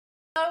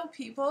Hello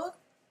people,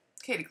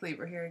 Kati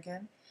Kleber here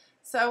again.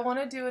 So I want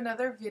to do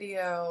another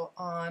video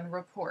on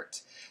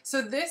report.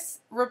 So this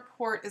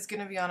report is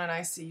going to be on an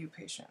ICU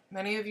patient.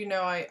 Many of you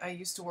know I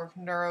used to work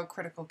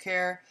neurocritical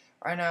care.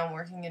 Right now I'm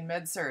working in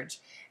med-surg.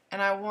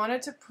 And I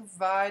wanted to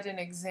provide an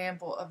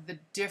example of the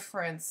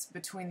difference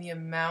between the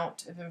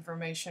amount of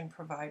information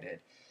provided.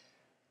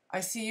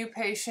 ICU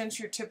patients,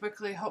 you're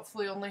typically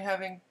hopefully only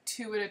having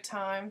 2 at a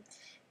time,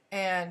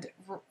 and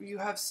you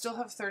still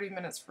have 30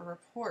 minutes for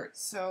report.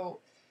 So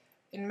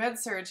in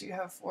med-surg, you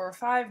have 4 or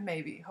 5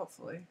 maybe,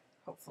 hopefully.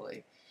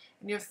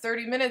 And you have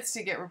 30 minutes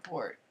to get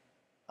report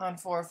on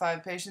 4 or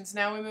 5 patients.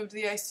 Now we move to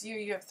the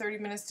ICU, you have 30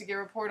 minutes to get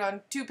report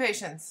on 2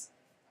 patients,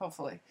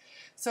 hopefully.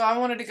 So I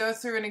wanted to go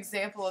through an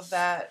example of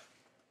that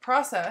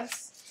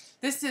process.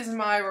 This is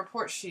my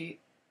report sheet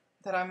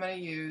that I'm going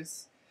to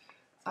use,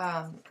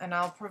 and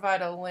I'll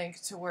provide a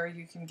link to where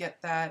you can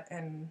get that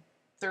and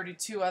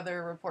 32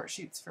 other report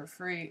sheets for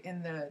free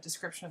in the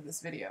description of this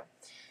video.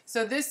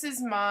 So this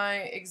is my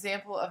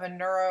example of a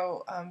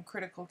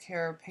neurocritical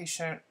care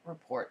patient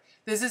report.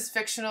 This is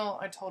fictional.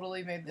 I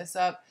totally made this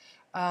up.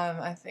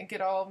 I think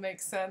it all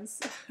makes sense.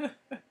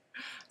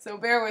 So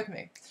bear with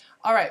me.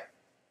 All right.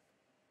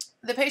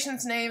 The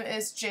patient's name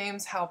is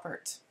James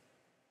Halpert.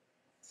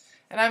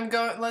 And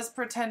let's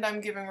pretend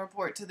I'm giving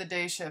report to the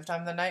day shift.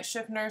 I'm the night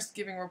shift nurse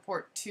giving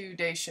report to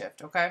day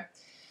shift, okay?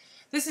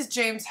 This is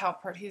James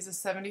Halpert. He's a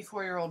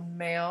 74-year-old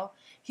male.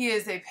 He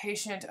is a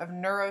patient of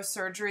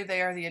neurosurgery.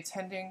 They are the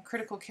attending.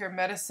 Critical care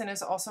medicine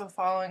is also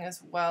following,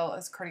 as well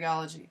as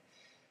cardiology.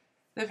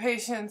 The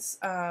patient's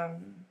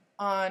on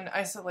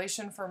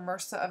isolation for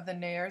MRSA of the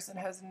nares and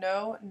has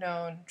no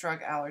known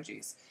drug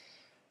allergies.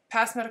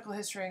 Past medical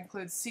history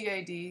includes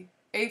CAD,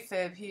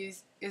 AFib. He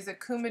is a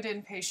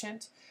Coumadin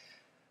patient.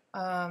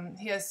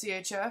 He has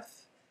CHF.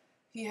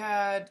 He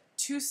had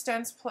 2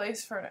 stents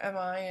placed for an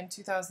MI in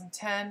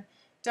 2010.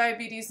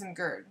 Diabetes and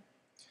GERD.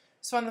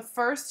 So on the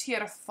first, he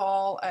had a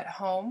fall at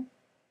home,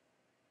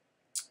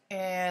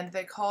 and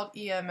they called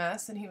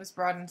EMS, and he was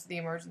brought into the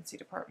emergency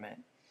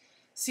department.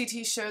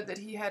 CT showed that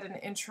he had an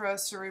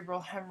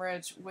intracerebral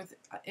hemorrhage with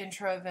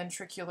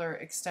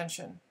intraventricular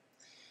extension.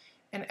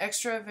 An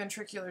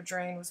extraventricular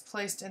drain was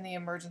placed in the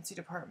emergency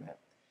department.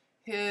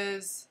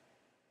 His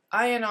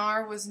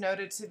INR was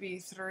noted to be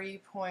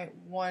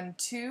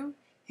 3.12.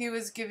 He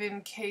was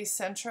given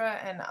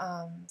K-Centra and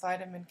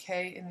vitamin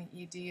K in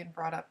the ED and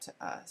brought up to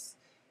us.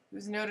 He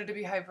was noted to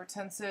be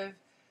hypertensive.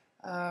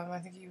 I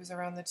think he was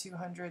around the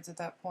 200s at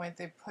that point.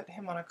 They put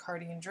him on a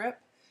Cardian drip.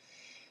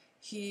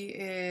 He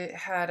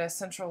had a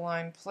central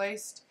line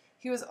placed.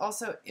 He was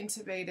also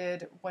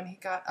intubated when he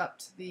got up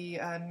to the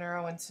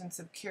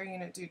neurointensive care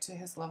unit due to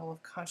his level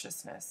of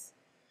consciousness.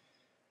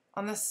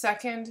 On the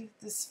second,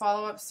 this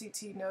follow-up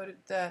CT noted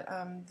that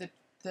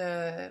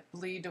the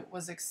bleed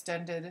was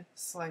extended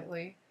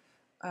slightly,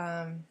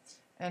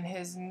 and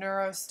his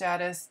neuro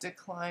status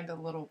declined a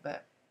little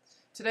bit.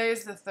 Today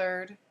is the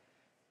 3rd,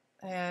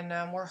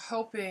 and we're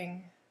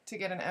hoping to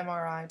get an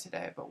MRI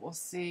today, but we'll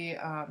see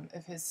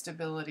if his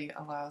stability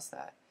allows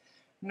that.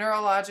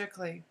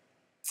 Neurologically,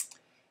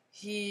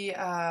 he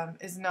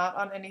is not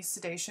on any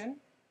sedation.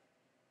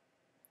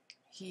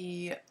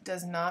 He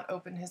does not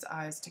open his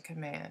eyes to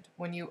command.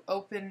 When you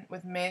open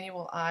with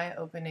manual eye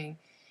opening,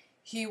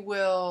 he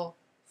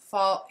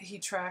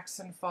tracks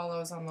and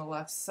follows on the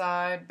left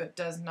side, but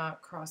does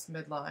not cross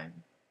midline.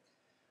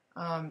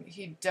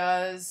 He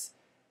does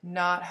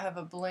not have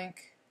a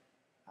blink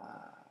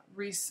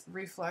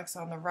reflex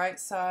on the right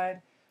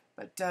side,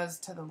 but does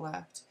to the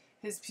left.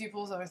 His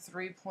pupils are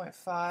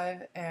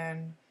 3.5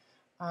 and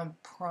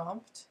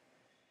prompt.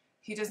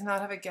 He does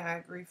not have a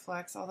gag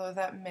reflex, although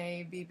that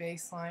may be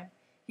baseline.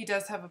 He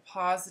does have a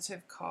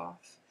positive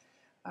cough.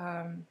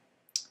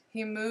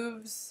 He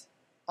moves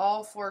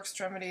all 4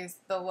 extremities.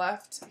 The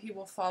left he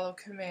will follow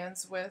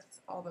commands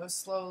with, although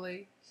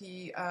slowly.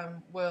 He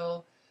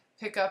will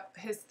pick up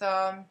his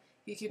thumb.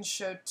 He can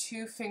show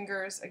 2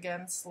 fingers,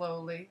 again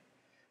slowly.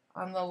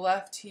 On the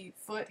left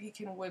foot he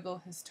can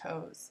wiggle his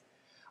toes.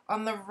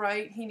 On the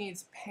right he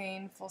needs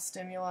painful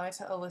stimuli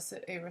to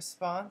elicit a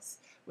response.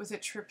 With a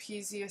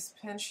trapezius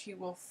pinch he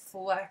will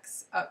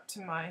flex up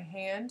to my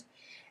hand,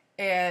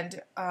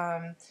 and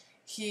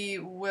he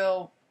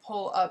will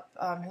pull up,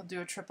 he'll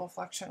do a triple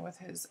flexion with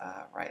his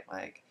right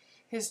leg.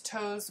 His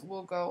toes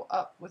will go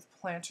up with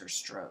plantar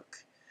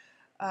stroke.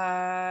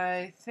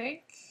 I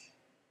think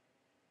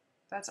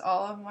that's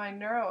all of my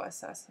neuro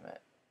assessment.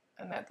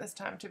 And at this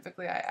time,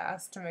 typically I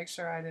ask to make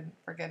sure I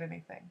didn't forget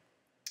anything.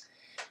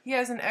 He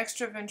has an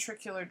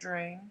extraventricular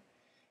drain.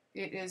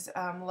 It is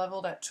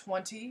leveled at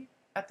 20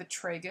 at the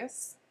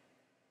tragus.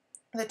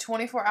 The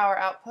 24-hour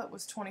output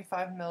was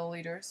 25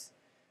 milliliters,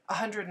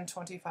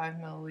 125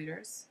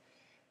 milliliters.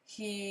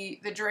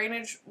 The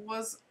drainage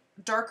was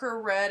darker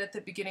red at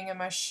the beginning of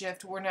my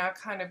shift. We're now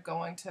kind of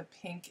going to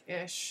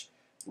pinkish,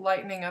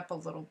 lightening up a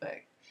little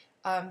bit.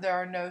 There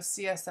are no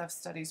CSF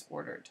studies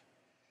ordered.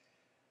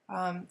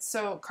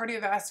 So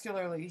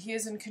cardiovascularly, he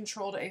is in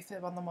controlled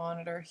AFib on the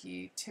monitor.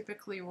 He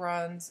typically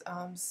runs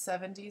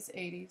 70s,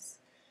 80s.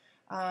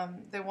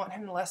 They want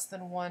him less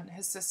than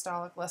his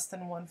systolic less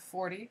than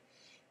 140.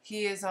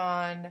 He is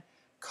on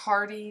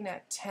Cardine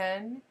at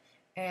 10,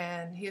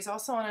 and he is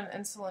also on an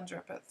insulin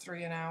drip at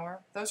 3 an hour.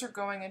 Those are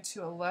going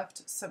into a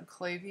left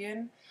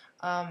subclavian.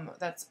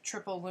 That's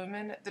triple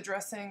lumen. The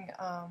dressing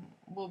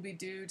will be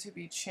due to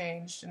be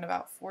changed in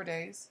about 4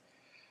 days.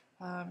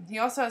 He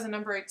also has a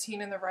number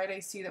 18 in the right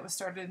AC that was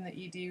started in the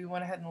ED. We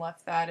went ahead and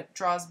left that. It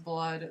draws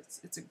blood.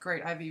 It's a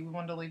great IV. We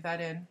wanted to leave that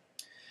in.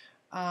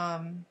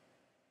 And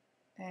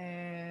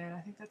I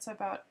think that's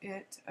about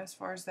it as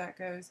far as that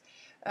goes.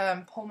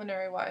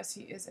 Pulmonary-wise,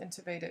 he is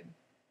intubated.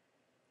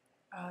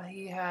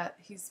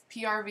 He's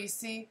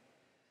PRVC,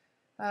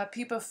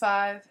 PEEP of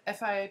 5,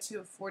 FiO2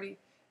 of 40,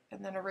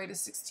 and then a rate of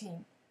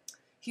 16.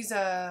 He's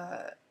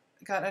got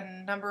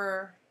a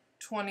number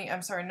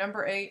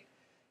 8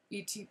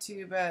 ET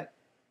tube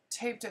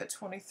taped at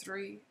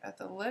 23 at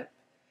the lip.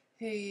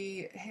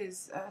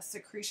 His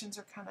secretions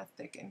are kind of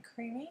thick and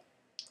creamy.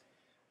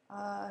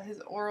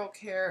 His oral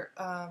care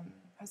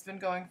has been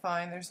going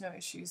fine. There's no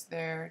issues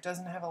there.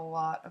 Doesn't have a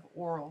lot of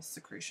oral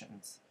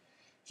secretions.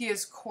 He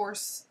is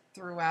coarse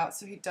throughout,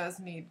 so he does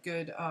need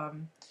good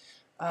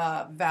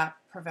VAP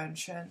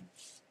prevention.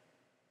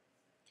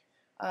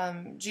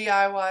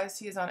 GI-wise,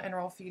 he is on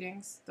enteral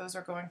feedings. Those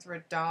are going through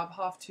a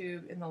Dobhoff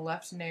tube in the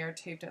left nair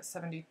taped at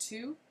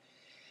 72.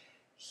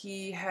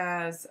 He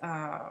has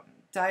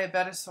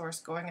diabetes source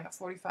going at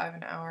 45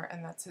 an hour,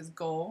 and that's his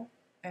goal,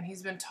 and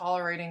he's been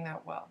tolerating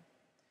that well.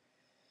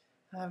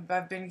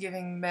 I've been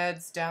giving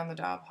meds down the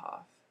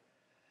Dobhoff.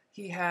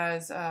 He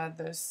has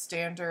the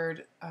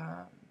standard,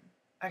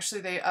 actually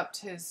they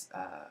upped his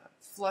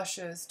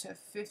flushes to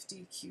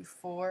 50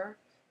 Q4,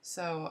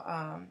 so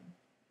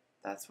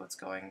that's what's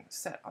going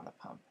set on the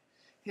pump.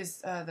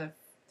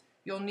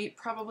 You'll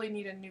probably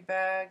need a new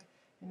bag,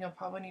 and you'll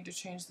probably need to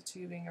change the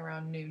tubing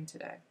around noon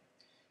today.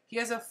 He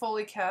has a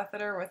Foley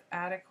catheter with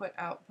adequate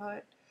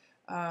output.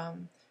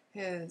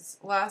 His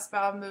last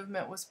bowel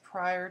movement was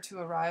prior to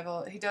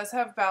arrival. He does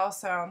have bowel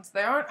sounds.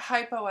 They aren't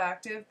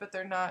hypoactive, but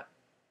they're not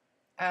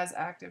as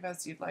active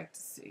as you'd like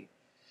to see.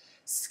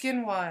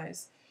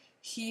 Skin-wise,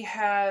 he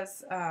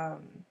has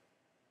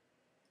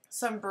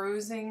some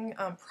bruising,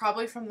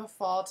 probably from the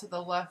fall to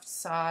the left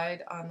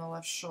side, on the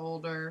left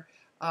shoulder,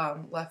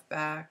 left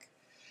back,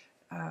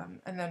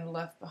 and then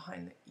left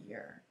behind the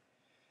ear.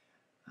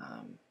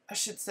 I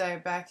should say,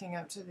 backing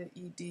up to the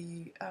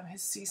ED,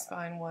 his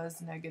C-spine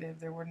was negative.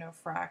 There were no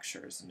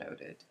fractures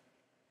noted.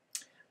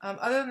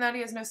 Other than that,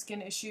 he has no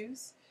skin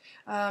issues.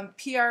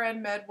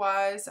 PRN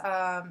med-wise,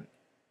 I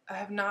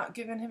have not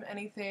given him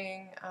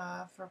anything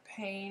for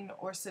pain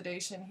or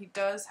sedation. He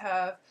does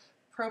have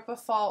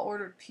propofol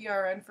ordered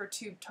PRN for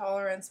tube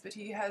tolerance, but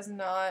he has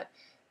not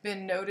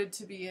been noted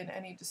to be in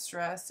any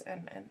distress,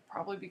 and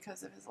probably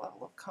because of his level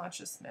of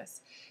consciousness.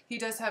 He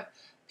does have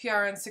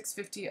PRN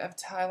 650 of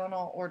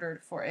Tylenol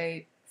ordered for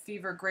a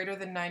fever greater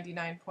than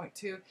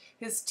 99.2.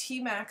 His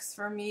Tmax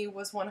for me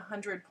was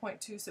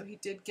 100.2, so he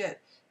did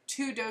get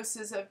 2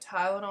 doses of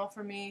Tylenol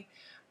for me.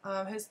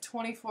 His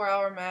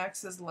 24-hour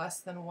max is less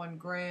than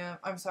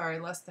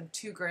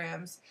 2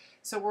 grams,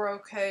 so we're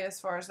okay as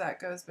far as that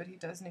goes, but he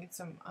does need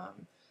some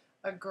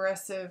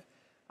aggressive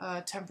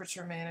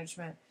temperature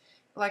management.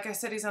 Like I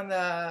said, he's on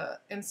the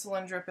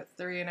insulin drip at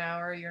 3 an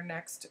hour. Your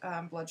next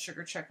blood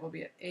sugar check will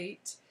be at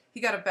 8. He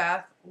got a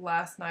bath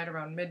last night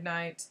around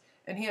midnight,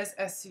 and he has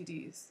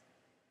SCDs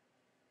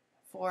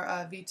for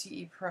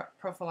VTE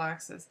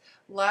prophylaxis.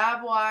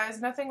 Lab-wise,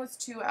 nothing was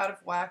too out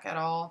of whack at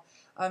all.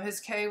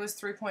 His K was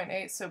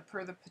 3.8, so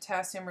per the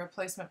potassium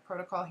replacement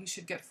protocol, he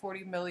should get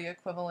 40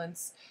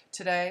 milliequivalents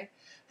today.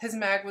 His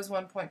MAG was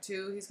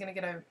 1.2. He's going to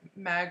get a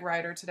MAG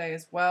rider today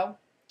as well.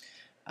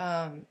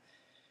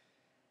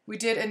 We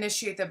did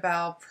initiate the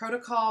bowel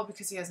protocol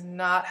because he has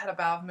not had a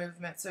bowel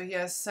movement. So he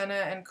has Senna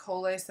and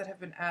Colace that have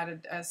been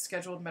added as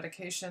scheduled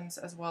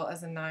medications, as well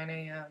as a 9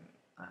 a.m.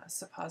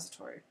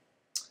 Suppository.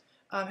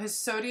 His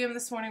sodium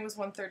this morning was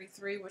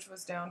 133, which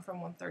was down from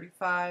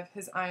 135.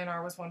 His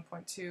INR was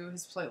 1.2.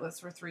 His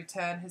platelets were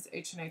 310. His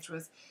H&H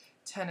was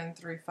 10 and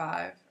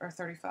 35.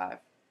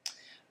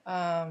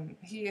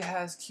 He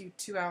has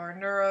Q2-hour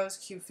neuros,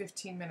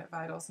 Q15-minute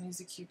vitals, and he's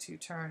a Q2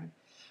 turn.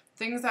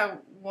 Things I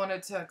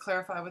wanted to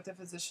clarify with the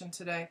physician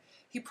today.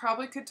 He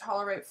probably could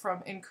tolerate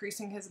from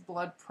increasing his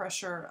blood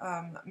pressure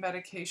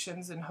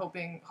medications and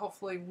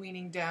hopefully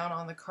weaning down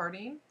on the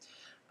Cardine.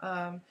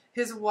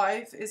 His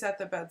wife is at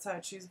the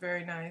bedside. She's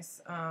very nice.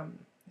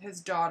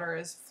 His daughter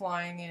is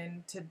flying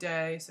in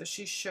today, so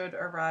she should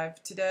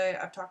arrive today.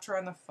 I've talked to her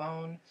on the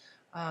phone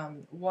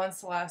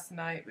once last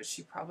night, but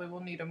she probably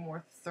will need a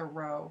more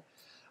thorough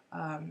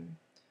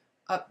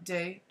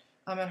update.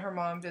 And her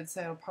mom did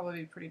say it'll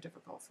probably be pretty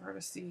difficult for her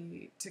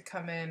to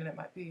come in,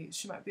 and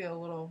she might be a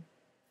little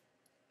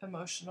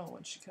emotional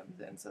when she comes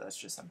in, so that's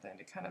just something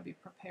to kind of be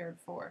prepared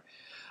for.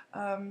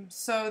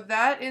 So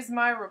that is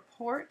my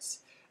report.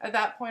 At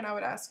that point, I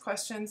would ask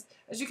questions.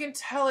 As you can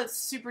tell, it's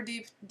super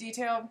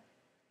detailed.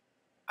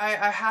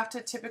 I have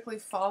to typically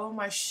follow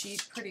my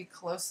sheet pretty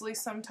closely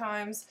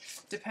sometimes,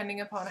 depending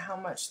upon how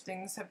much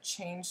things have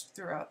changed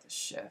throughout the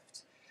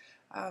shift.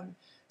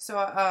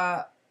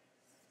 So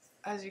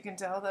as you can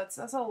tell, that's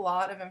a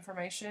lot of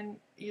information.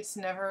 It's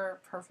never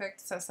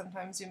perfect, so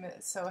sometimes you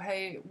miss. So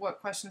hey,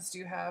 what questions do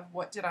you have?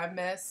 What did I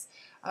miss?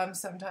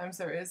 Sometimes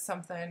there is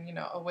something, you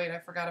know, oh wait, I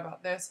forgot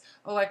about this.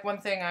 Oh, like one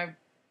thing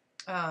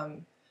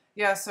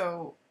yeah,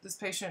 so this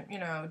patient, you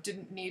know,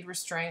 didn't need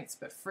restraints,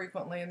 but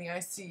frequently in the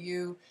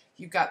ICU,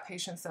 you've got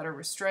patients that are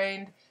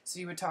restrained. So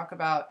you would talk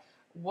about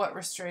what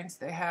restraints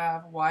they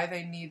have, why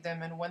they need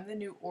them, and when the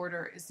new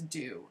order is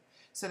due.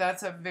 So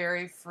that's a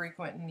very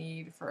frequent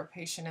need for a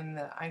patient in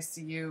the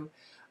ICU.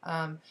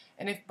 And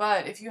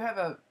if you have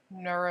a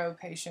neuro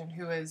patient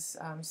who is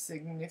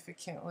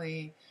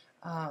significantly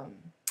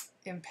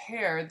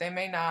impaired, they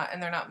may not,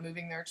 and they're not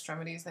moving their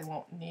extremities, they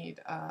won't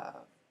need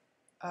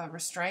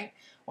restraint.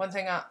 One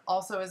thing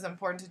also is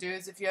important to do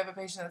is if you have a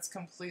patient that's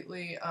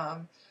completely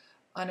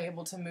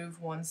unable to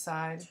move one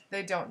side,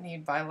 they don't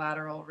need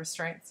bilateral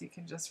restraints. You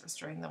can just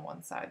restrain the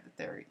one side that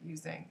they're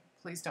using.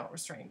 Please don't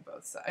restrain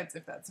both sides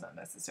if that's not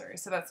necessary.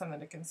 So that's something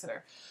to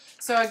consider.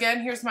 So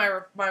again, here's my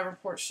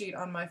report sheet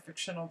on my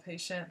fictional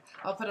patient.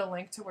 I'll put a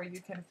link to where you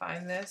can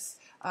find this,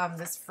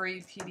 this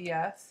free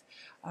PDF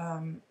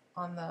on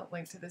the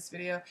link to this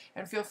video.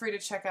 And feel free to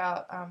check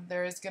out,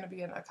 there is going to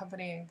be an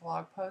accompanying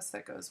blog post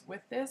that goes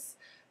with this,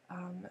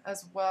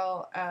 as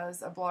well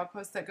as a blog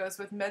post that goes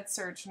with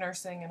med-surg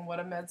nursing and what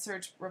a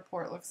med-surg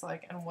report looks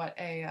like and what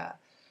a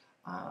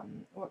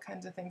what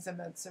kinds of things a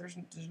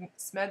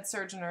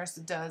med-surg nurse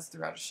does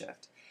throughout a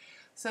shift.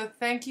 So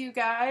thank you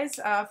guys.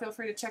 Feel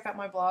free to check out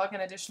my blog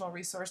and additional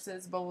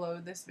resources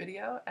below this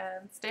video,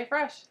 and stay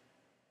fresh.